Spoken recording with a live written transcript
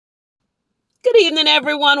Good evening,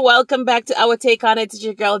 everyone. Welcome back to our Take on It. It's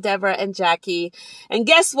your girl, Deborah and Jackie. And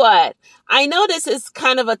guess what? I know this is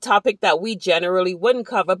kind of a topic that we generally wouldn't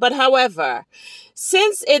cover, but however,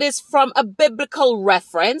 since it is from a biblical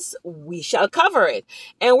reference, we shall cover it.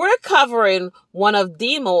 And we're covering one of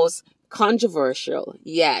the most controversial,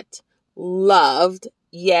 yet loved,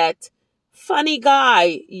 yet funny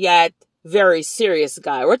guy, yet very serious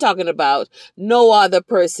guy. We're talking about no other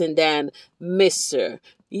person than Mr.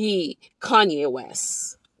 Kanye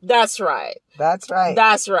West. That's right. That's right.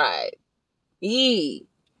 That's right. Ye.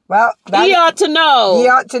 Well, He ought to know. He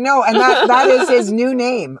ought to know. And that is his new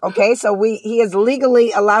name. Okay. So he is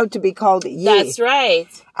legally allowed to be called Ye. That's right.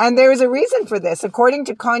 And there is a reason for this. According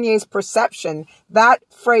to Kanye's perception, that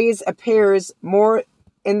phrase appears more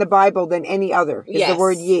in the Bible than any other, is the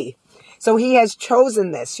word Ye. So he has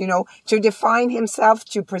chosen this, to define himself,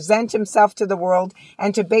 to present himself to the world,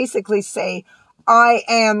 and to basically say, I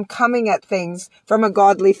am coming at things from a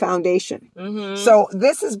godly foundation. Mm-hmm. So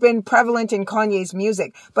this has been prevalent in Kanye's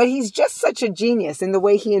music, but he's just such a genius in the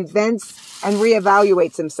way he invents and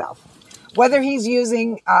reevaluates himself. Whether he's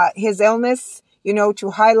using his illness,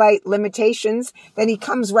 to highlight limitations, then he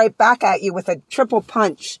comes right back at you with a triple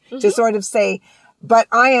punch to sort of say, but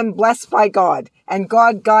I am blessed by God, and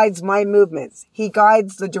God guides my movements. He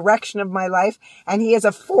guides the direction of my life, and he is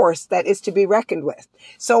a force that is to be reckoned with.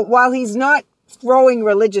 So while he's not throwing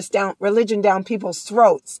religion down people's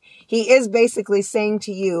throats, he is basically saying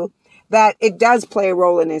to you that it does play a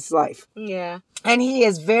role in his life. Yeah. And he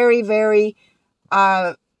is very, very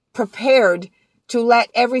prepared to let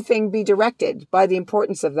everything be directed by the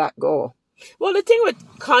importance of that goal. Well, the thing with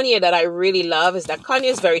Kanye that I really love is that Kanye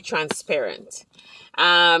is very transparent.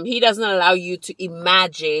 He doesn't allow you to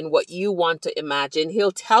imagine what you want to imagine.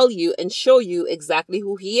 He'll tell you and show you exactly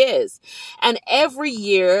who he is. And every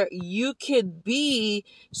year you could be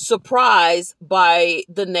surprised by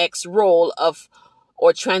the next role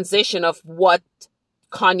or transition of what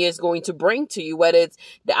Kanye is going to bring to you, whether it's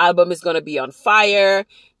the album is going to be on fire,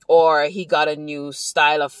 or he got a new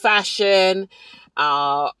style of fashion,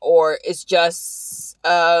 or it's just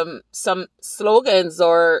some slogans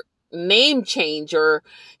or name change, or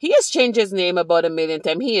he has changed his name about 1 million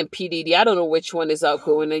times. He and P. Diddy, I don't know which one is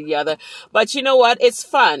outgoing than the other, but you know what? It's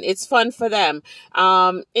fun. It's fun for them.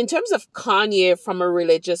 In terms of Kanye from a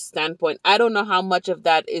religious standpoint, I don't know how much of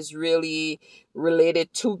that is really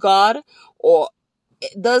related to God, or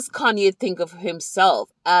does Kanye think of himself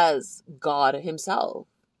as God himself?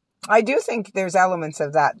 I do think there's elements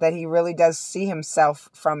of that he really does see himself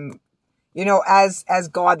from, as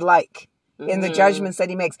God-like in the judgments that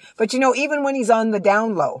he makes. But even when he's on the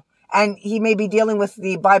down low and he may be dealing with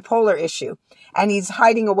the bipolar issue and he's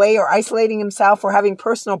hiding away or isolating himself or having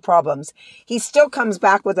personal problems, he still comes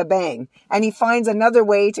back with a bang, and he finds another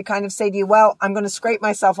way to kind of say to you, well, I'm going to scrape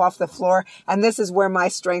myself off the floor, and this is where my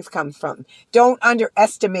strength comes from. Don't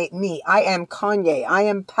underestimate me. I am Kanye. I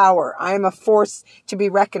am power. I am a force to be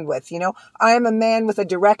reckoned with. I am a man with a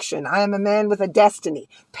direction. I am a man with a destiny.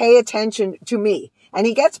 Pay attention to me. And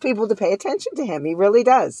he gets people to pay attention to him. He really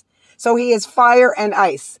does. So he is fire and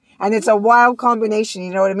ice. And it's a wild combination,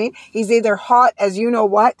 you know what I mean? He's either hot as you know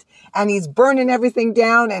what, and he's burning everything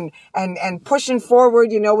down and pushing forward,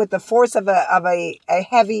 with the force of a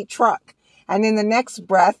heavy truck. And in the next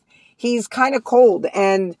breath, he's kind of cold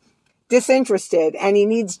and disinterested, and he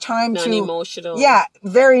needs time non-emotional. Yeah,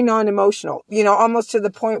 very non-emotional, almost to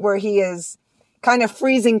the point where he is kind of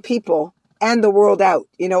freezing people and the world out,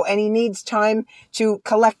 and he needs time to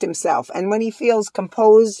collect himself. And when he feels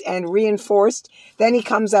composed and reinforced, then he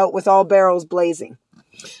comes out with all barrels blazing.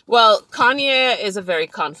 Well, Kanye is a very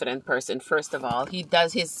confident person, first of all.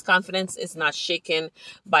 His confidence is not shaken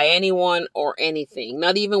by anyone or anything.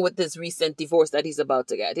 Not even with this recent divorce that he's about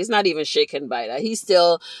to get. He's not even shaken by that. He's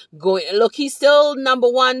still he's still number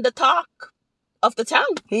one, the talk of the town.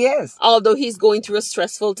 He is. Although he's going through a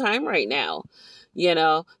stressful time right now.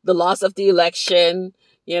 The loss of the election,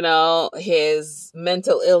 his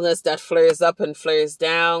mental illness that flares up and flares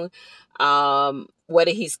down,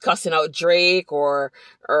 whether he's cussing out Drake or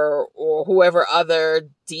whoever other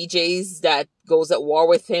DJs that goes at war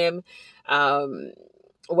with him,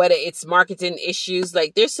 whether it's marketing issues.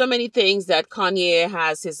 Like, there's so many things that Kanye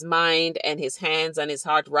has his mind and his hands and his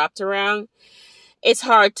heart wrapped around. It's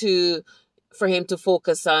hard for him to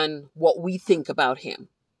focus on what we think about him.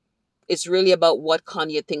 It's really about what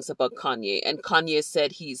Kanye thinks about Kanye. And Kanye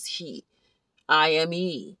said he's he. I am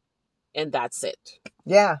he. And that's it.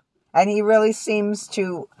 Yeah. And he really seems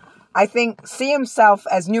to, I think, see himself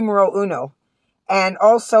as numero uno. And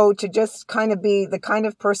also to just kind of be the kind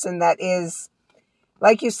of person that is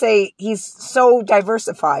like you say, he's so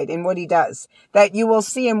diversified in what he does that you will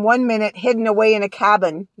see him one minute hidden away in a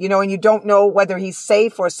cabin, you know, and you don't know whether he's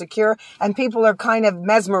safe or secure. And people are kind of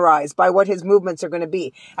mesmerized by what his movements are going to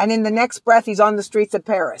be. And in the next breath, he's on the streets of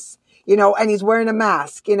Paris, you know, and he's wearing a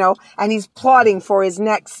mask, you know, and he's plotting for his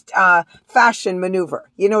next fashion maneuver.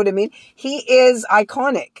 You know what I mean? He is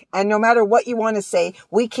iconic. And no matter what you want to say,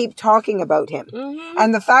 we keep talking about him. Mm-hmm.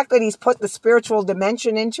 And the fact that he's put the spiritual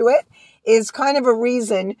dimension into it is kind of a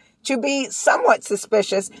reason to be somewhat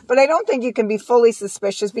suspicious, but I don't think you can be fully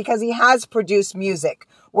suspicious because he has produced music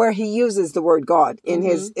where he uses the word God in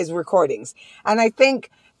his recordings. And I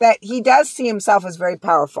think that he does see himself as very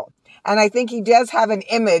powerful. And I think he does have an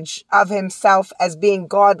image of himself as being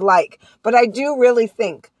God-like. But I do really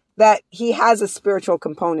think that he has a spiritual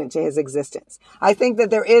component to his existence. I think that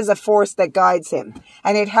there is a force that guides him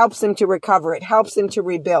and it helps him to recover. It helps him to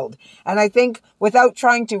rebuild. And I think without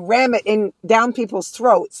trying to ram it in down people's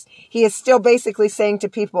throats, he is still basically saying to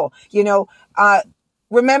people, you know,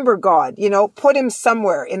 remember God, you know, put him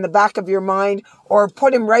somewhere in the back of your mind or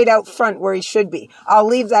put him right out front where he should be. I'll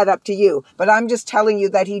leave that up to you. But I'm just telling you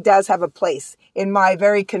that he does have a place in my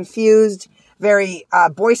very confused, very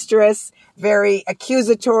boisterous, very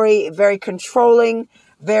accusatory, very controlling,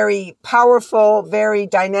 very powerful, very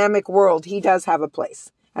dynamic world. He does have a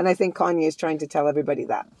place. And I think Kanye is trying to tell everybody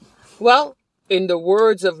that. Well, in the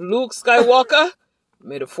words of Luke Skywalker,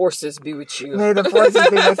 may the forces be with you. May the forces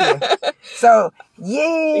be with you. So,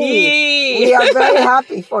 yay! We are very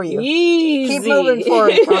happy for you. Yeezy. Keep moving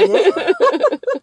forward, Kanye.